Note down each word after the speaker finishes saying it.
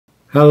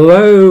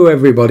Hello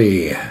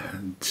everybody,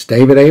 it's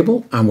David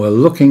Abel and we're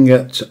looking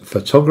at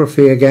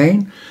photography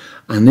again,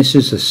 and this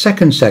is the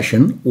second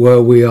session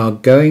where we are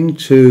going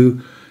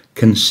to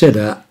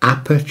consider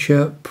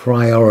aperture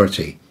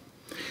priority.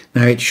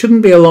 Now it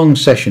shouldn't be a long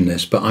session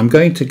this, but I'm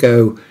going to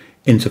go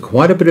into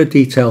quite a bit of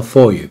detail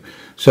for you.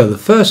 So the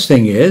first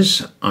thing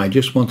is, I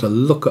just want to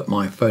look at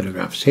my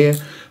photographs here.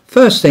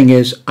 First thing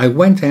is, I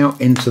went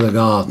out into the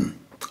garden,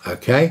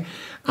 okay,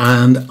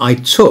 and I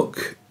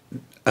took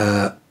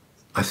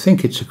I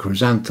think it's a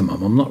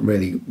chrysanthemum. I'm not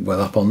really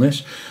well up on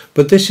this,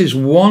 but this is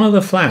one of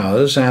the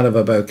flowers out of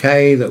a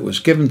bouquet that was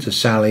given to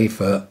Sally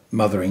for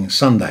Mothering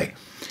Sunday.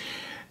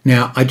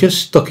 Now, I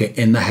just stuck it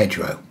in the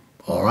hedgerow,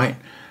 all right?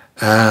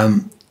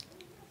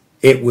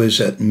 It was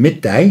at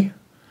midday,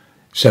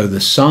 so the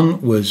sun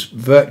was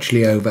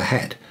virtually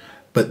overhead.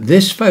 But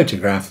this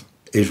photograph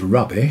is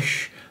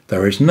rubbish.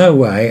 There is no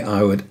way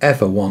I would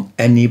ever want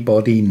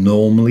anybody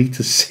normally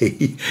to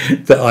see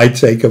that I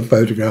take a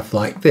photograph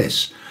like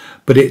this.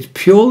 But it's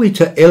purely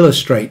to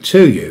illustrate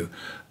to you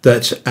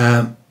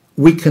that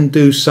we can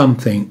do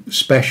something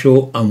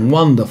special and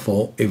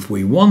wonderful if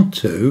we want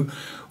to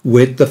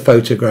with the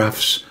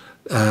photographs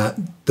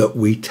that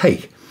we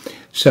take.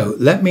 So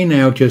let me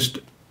now just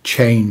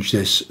change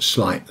this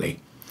slightly.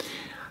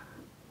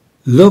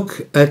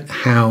 Look at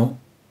how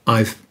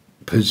I've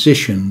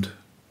positioned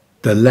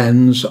the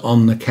lens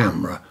on the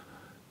camera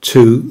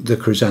to the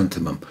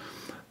chrysanthemum.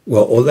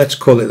 Well, or let's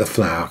call it the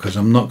flower, because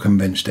I'm not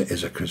convinced it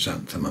is a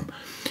chrysanthemum.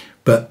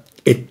 But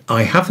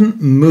I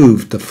haven't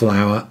moved the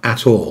flower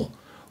at all.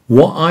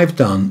 What I've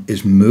done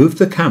is move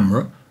the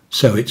camera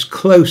so it's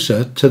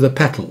closer to the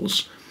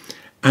petals,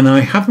 and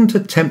I haven't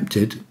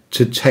attempted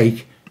to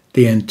take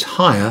the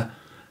entire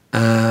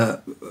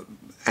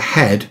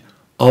head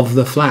of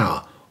the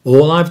flower.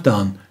 All I've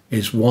done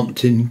is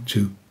wanting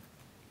to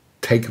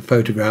take a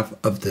photograph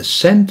of the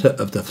center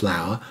of the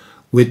flower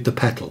with the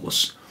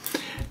petals.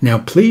 Now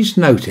please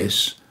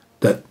notice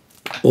that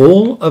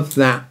all of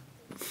that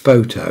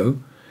photo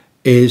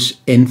is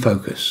in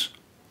focus.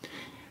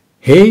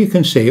 Here you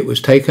can see it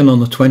was taken on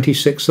the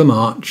 26th of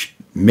March,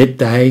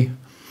 midday,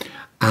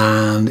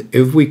 and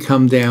if we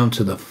come down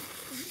to the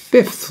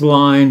fourth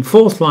line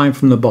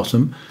from the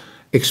bottom,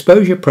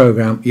 exposure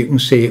program, you can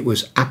see it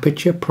was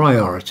aperture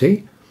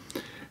priority.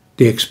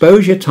 The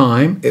exposure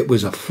time, it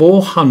was a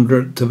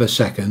 400th of a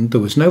second. There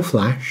was no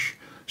flash,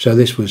 so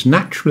this was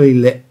naturally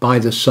lit by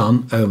the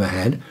sun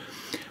overhead.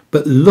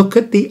 But look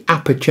at the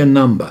aperture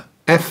number,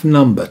 F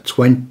number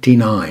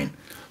 29.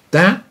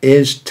 That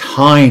is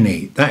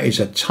tiny. That is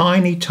a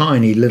tiny,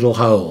 tiny little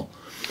hole.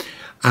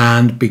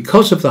 And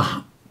because of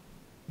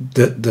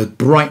the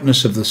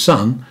brightness of the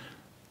sun,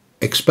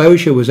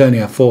 exposure was only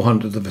a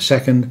 400th of a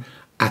second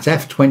at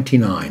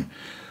f29.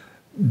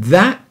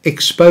 That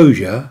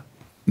exposure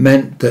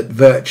meant that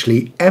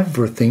virtually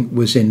everything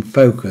was in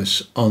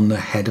focus on the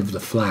head of the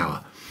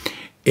flower.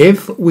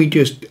 If we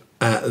just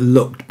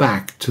looked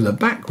back to the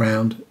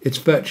background, it's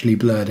virtually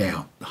blurred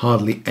out.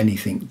 Hardly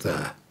anything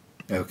there.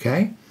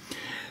 Okay?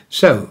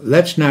 So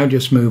let's now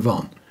just move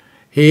on.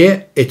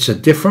 Here it's a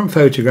different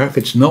photograph.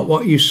 It's not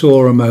what you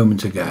saw a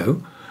moment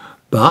ago,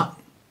 but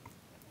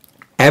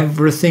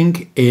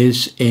everything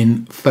is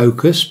in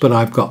focus, but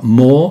I've got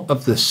more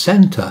of the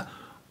center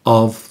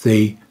of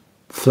the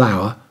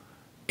flower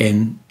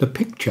in the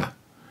picture.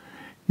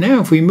 Now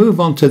if we move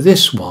on to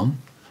this one,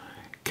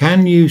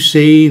 can you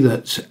see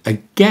that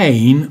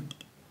again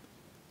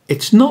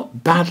it's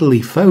not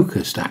badly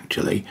focused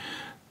actually.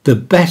 The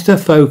better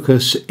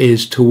focus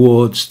is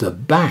towards the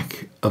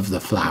back of the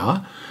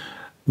flower.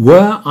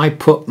 Where I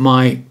put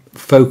my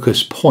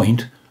focus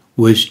point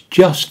was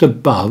just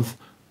above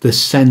the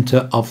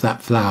center of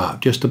that flower,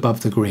 just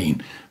above the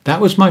green.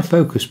 That was my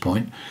focus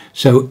point.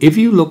 So if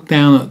you look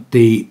down at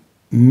the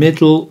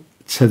middle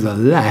to the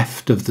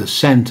left of the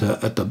center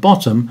at the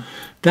bottom,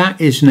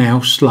 that is now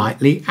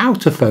slightly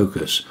out of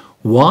focus.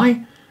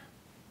 Why?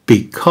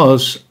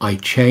 Because I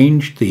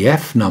changed the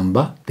F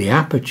number, the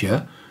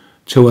aperture,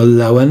 to a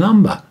lower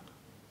number,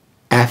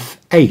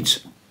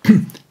 f8,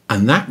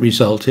 and that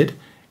resulted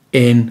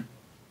in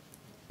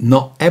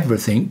not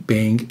everything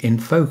being in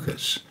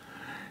focus.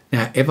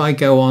 Now if I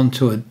go on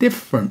to a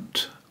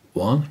different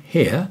one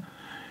here,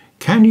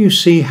 can you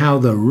see how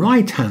the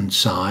right hand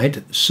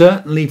side,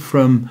 certainly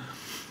from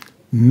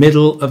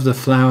middle of the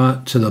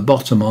flower to the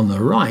bottom on the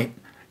right,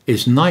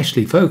 is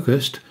nicely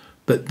focused,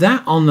 but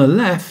that on the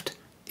left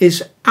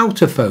is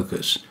out of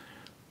focus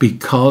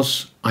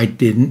because I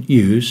didn't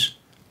use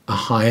a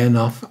high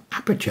enough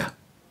aperture.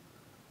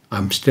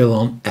 I'm still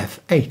on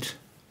f8.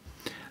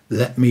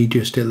 Let me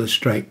just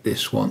illustrate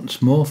this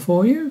once more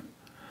for you.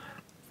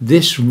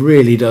 This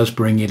really does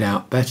bring it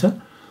out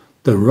better.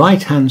 The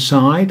right hand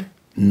side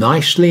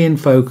nicely in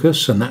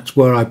focus, and that's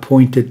where I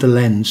pointed the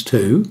lens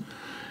to,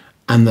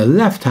 and the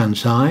left hand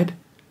side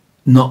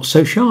not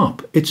so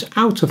sharp. It's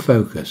out of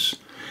focus.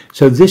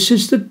 So this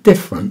is the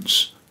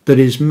difference that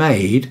is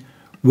made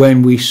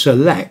when we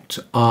select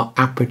our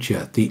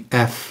aperture, the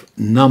F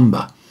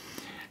number.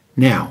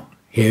 Now,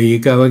 here you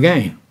go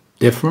again.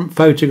 Different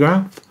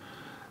photograph.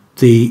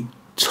 The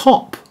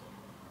top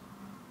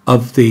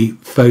of the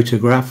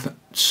photograph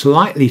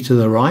slightly to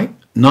the right,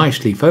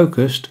 nicely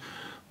focused,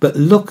 but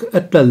look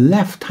at the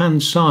left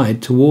hand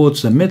side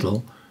towards the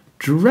middle,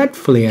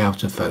 dreadfully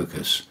out of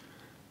focus,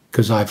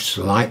 because I've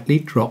slightly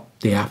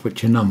dropped the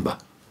aperture number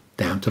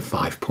down to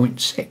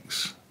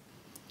 5.6.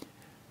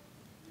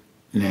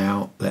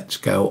 Now let's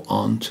go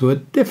on to a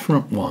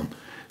different one.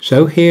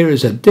 So here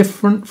is a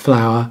different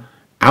flower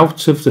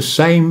out of the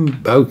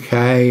same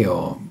bouquet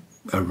or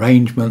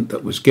arrangement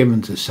that was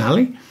given to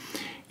Sally.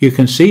 You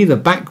can see the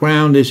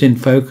background is in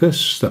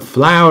focus, the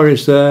flower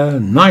is there,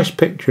 nice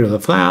picture of the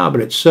flower,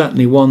 but it's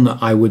certainly one that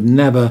I would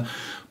never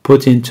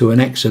put into an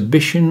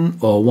exhibition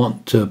or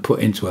want to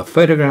put into a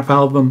photograph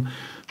album.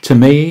 To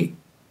me,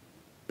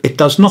 it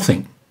does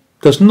nothing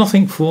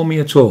for me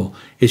at all.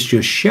 It's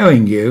just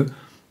showing you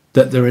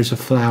that there is a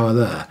flower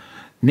there.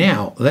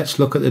 Now let's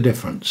look at the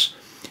difference.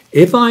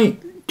 If I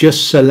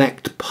just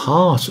select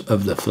part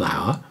of the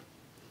flower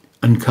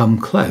and come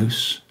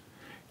close,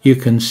 you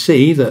can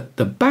see that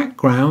the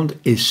background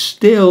is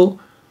still,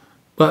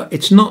 but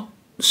it's not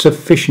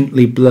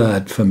sufficiently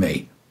blurred for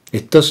me.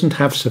 It doesn't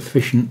have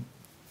sufficient,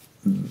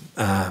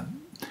 it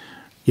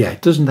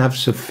doesn't have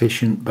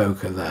sufficient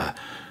bokeh there,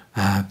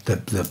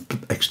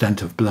 the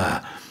extent of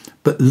blur.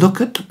 But look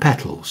at the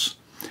petals.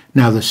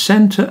 Now the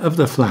center of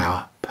the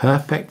flower,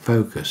 perfect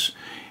focus.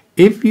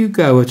 If you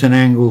go at an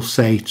angle,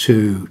 say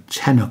to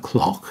 10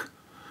 o'clock,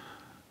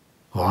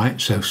 all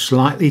right, so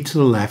slightly to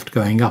the left,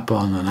 going up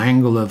on an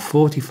angle of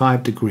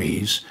 45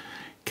 degrees,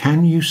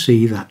 can you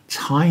see that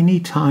tiny,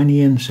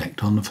 tiny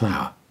insect on the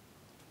flower?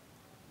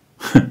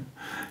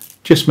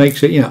 Just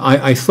makes it,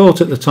 I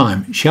thought at the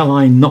time, shall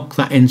I knock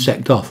that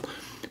insect off?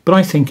 But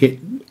I think it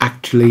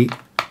actually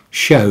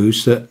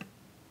shows that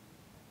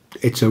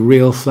it's a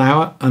real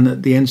flower and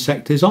that the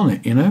insect is on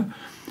it,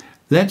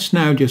 Let's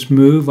now just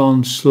move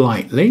on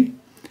slightly,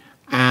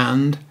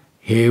 and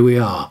here we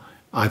are.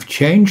 I've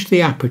changed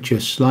the aperture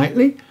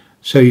slightly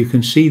so you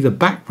can see the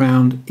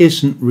background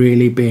isn't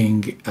really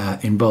being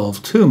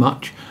involved too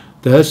much.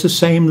 There's the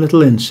same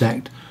little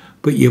insect,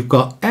 but you've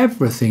got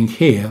everything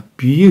here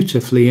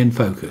beautifully in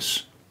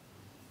focus.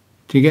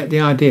 Do you get the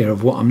idea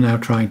of what I'm now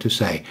trying to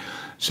say?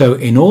 So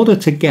in order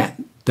to get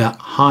that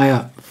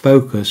higher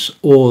focus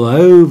all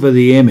over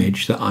the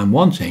image that I'm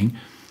wanting,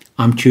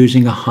 I'm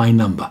choosing a high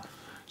number.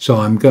 So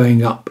I'm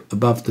going up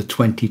above the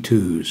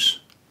 22s.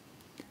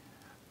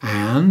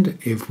 And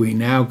if we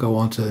now go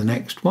on to the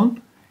next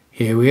one,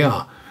 here we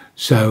are.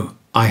 So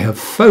I have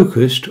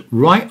focused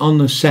right on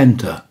the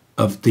center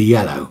of the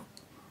yellow.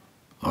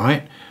 All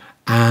right.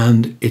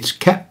 And it's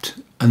kept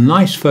a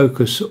nice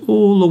focus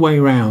all the way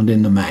around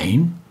in the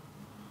main.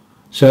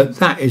 So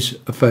that is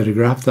a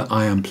photograph that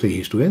I am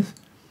pleased with.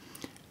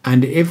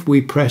 And if we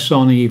press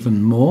on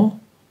even more,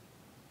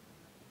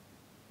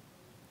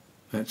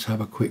 let's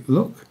have a quick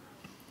look.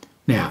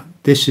 Now,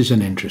 this is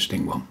an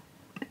interesting one.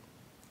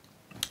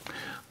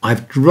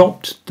 I've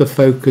dropped the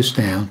focus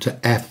down to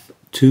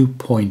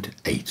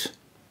f2.8.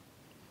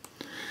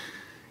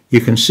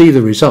 You can see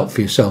the result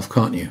for yourself,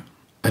 can't you?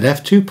 At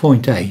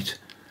f2.8,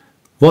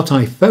 what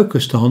I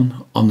focused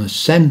on the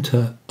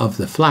center of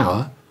the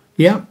flower,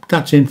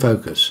 that's in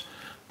focus.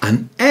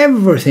 And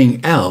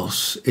everything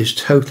else is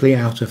totally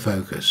out of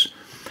focus.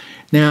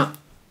 Now,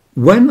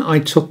 when I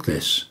took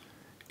this,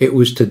 it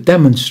was to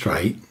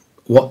demonstrate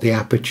what the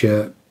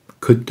aperture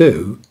could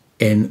do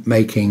in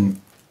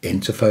making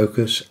into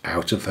focus,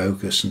 out of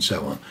focus, and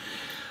so on.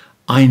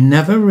 I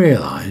never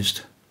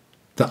realized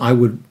that I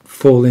would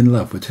fall in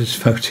love with this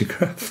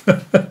photograph.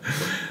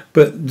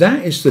 But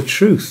that is the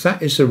truth.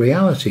 That is the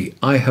reality.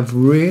 I have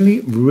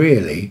really,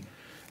 really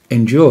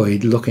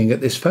enjoyed looking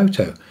at this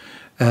photo.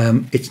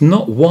 It's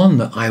not one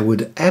that I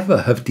would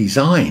ever have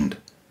designed.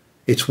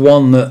 It's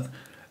one that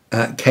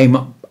came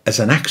up as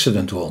an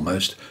accident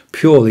almost,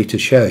 purely to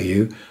show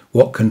you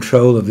what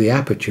control of the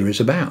aperture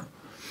is about.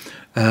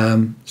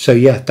 So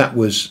yeah, that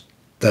was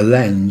the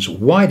lens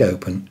wide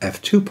open,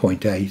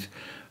 f2.8,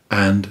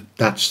 and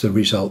that's the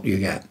result you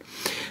get.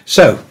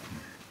 So,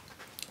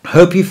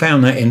 hope you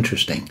found that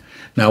interesting.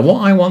 Now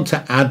what I want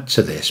to add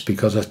to this,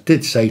 because I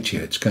did say to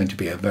you it's going to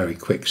be a very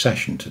quick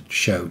session to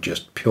show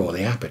just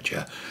purely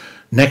aperture.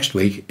 Next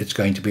week it's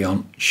going to be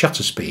on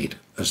shutter speed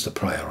as the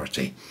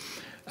priority.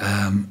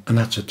 And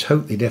that's a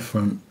totally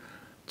different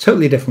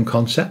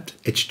concept.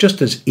 It's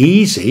just as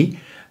easy,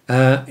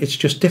 it's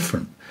just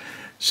different.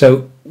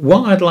 So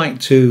what I'd like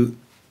to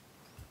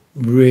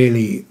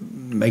really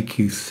make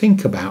you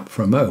think about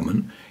for a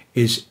moment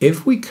is,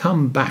 if we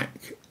come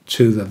back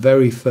to the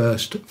very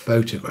first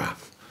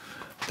photograph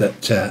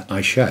that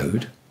I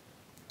showed,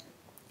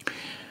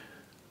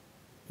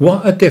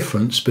 what a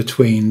difference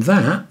between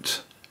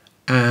that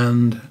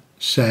and,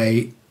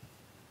 say,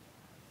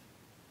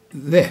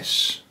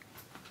 this.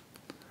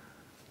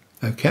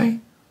 Okay,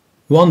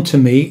 one to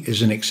me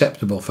is an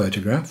acceptable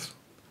photograph,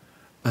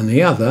 and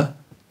the other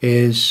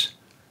is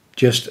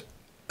just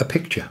a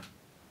picture.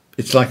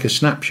 It's like a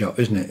snapshot,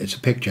 isn't it? It's a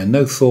picture.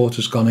 No thought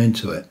has gone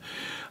into it.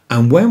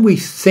 And when we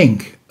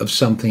think of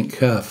something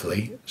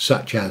carefully,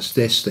 such as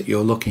this that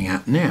you're looking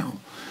at now,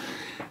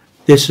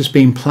 This has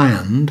been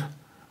planned,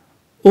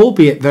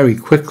 albeit very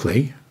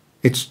quickly.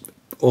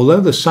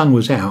 Although the sun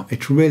was out,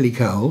 it's really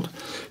cold.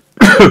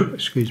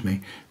 Excuse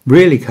me,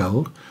 really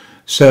cold.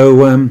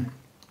 So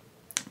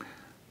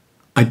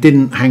I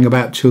didn't hang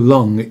about too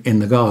long in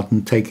the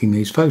garden taking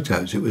these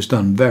photos. It was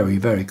done very,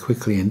 very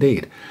quickly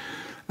indeed.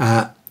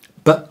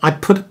 But I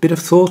put a bit of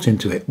thought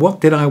into it.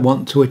 What did I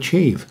want to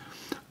achieve?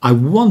 I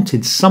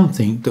wanted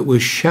something that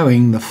was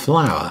showing the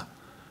flower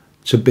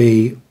to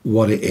be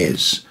what it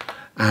is.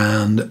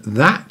 And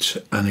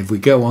if we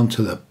go on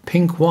to the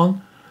pink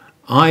one,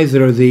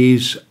 either of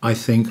these I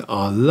think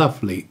are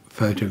lovely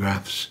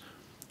photographs,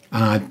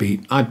 and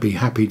I'd be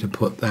happy to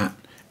put that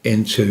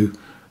into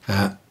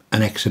an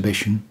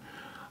exhibition.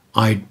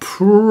 I'd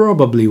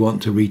probably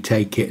want to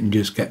retake it and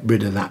just get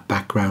rid of that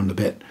background a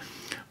bit,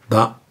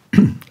 but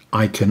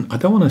I don't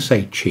want to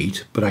say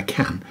cheat, but I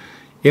can.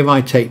 If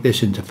I take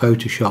this into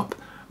Photoshop,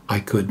 I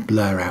could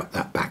blur out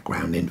that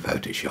background in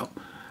Photoshop,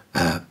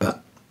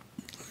 but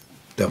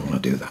don't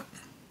want to do that.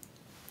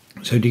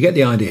 So do you get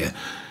the idea?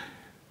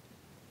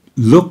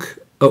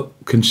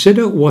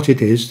 Consider what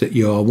it is that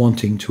you are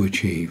wanting to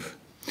achieve.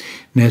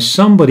 Now,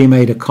 somebody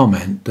made a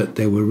comment that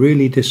they were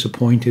really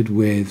disappointed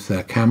with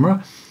the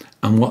camera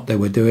and what they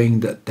were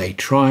doing, that they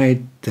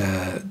tried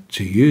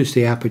to use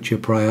the aperture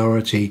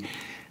priority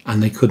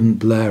and they couldn't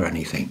blur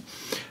anything.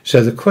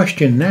 So the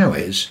question now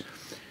is,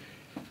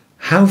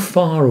 how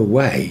far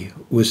away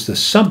was the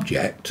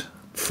subject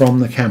from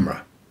the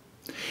camera?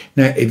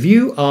 Now, if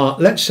you are,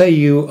 let's say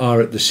you are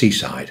at the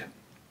seaside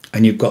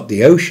and you've got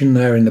the ocean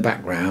there in the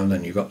background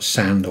and you've got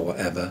sand or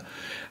whatever,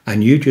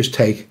 and you just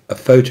take a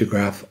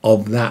photograph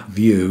of that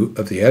view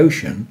of the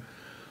ocean,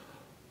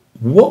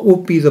 what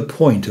would be the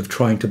point of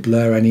trying to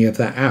blur any of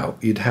that out?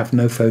 You'd have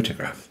no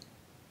photograph.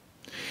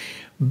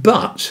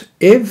 But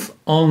if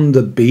on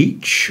the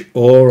beach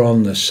or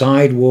on the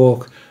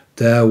sidewalk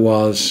there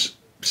was,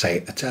 say,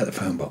 a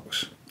telephone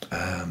box,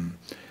 an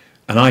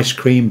ice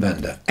cream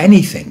vendor,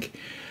 anything,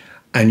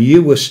 and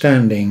you were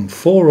standing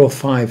 4 or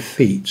 5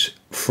 feet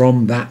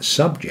from that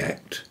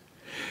subject,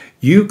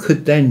 you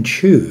could then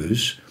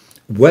choose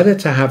whether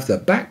to have the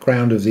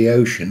background of the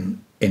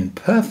ocean in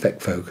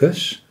perfect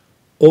focus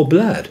or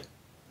blurred.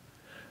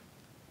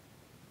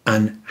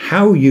 And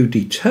how you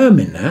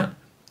determine that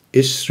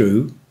is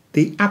through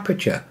the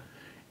aperture.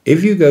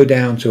 If you go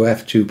down to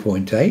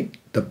f2.8,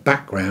 the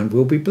background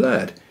will be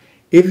blurred.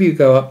 If you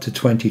go up to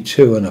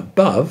 22 and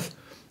above,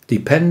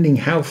 depending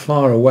how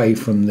far away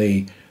from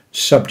the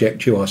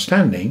subject you are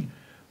standing,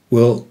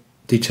 will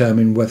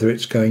determine whether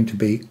it's going to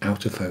be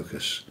out of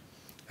focus.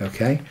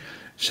 Okay,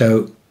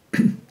 so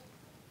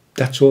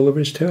that's all there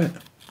is to it.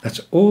 That's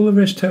all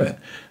there is to it.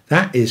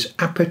 That is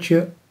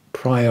aperture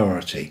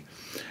priority.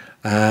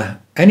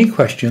 Any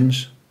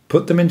questions,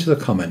 put them into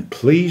the comment.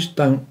 Please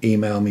don't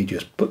email me,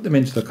 just put them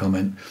into the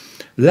comment.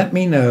 Let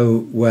me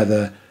know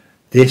whether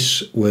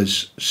this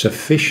was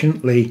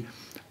sufficiently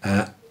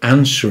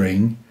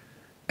answering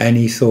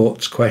any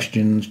thoughts,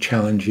 questions,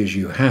 challenges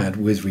you had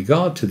with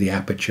regard to the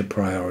aperture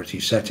priority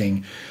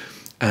setting.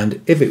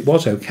 And if it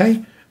was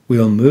okay,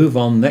 we'll move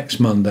on next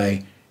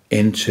Monday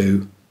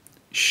into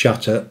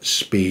shutter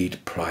speed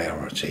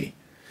priority.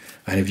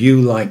 And if you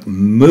like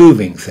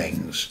moving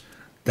things,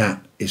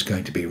 that is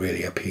going to be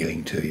really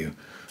appealing to you,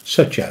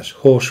 such as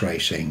horse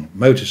racing,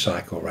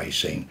 motorcycle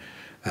racing,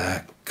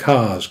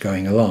 cars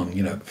going along,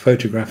 you know,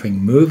 photographing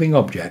moving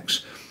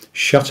objects.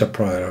 Shutter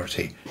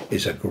priority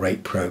is a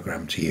great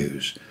program to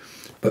use.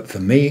 But for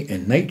me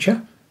in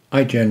nature,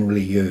 I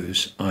generally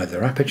use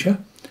either aperture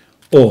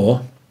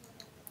or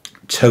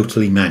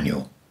totally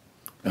manual.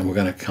 And we're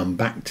going to come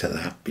back to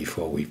that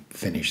before we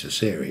finish the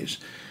series.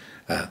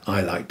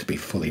 I like to be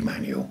fully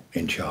manual,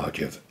 in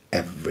charge of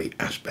every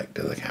aspect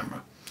of the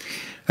camera.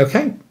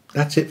 Okay,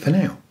 that's it for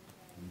now.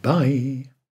 Bye.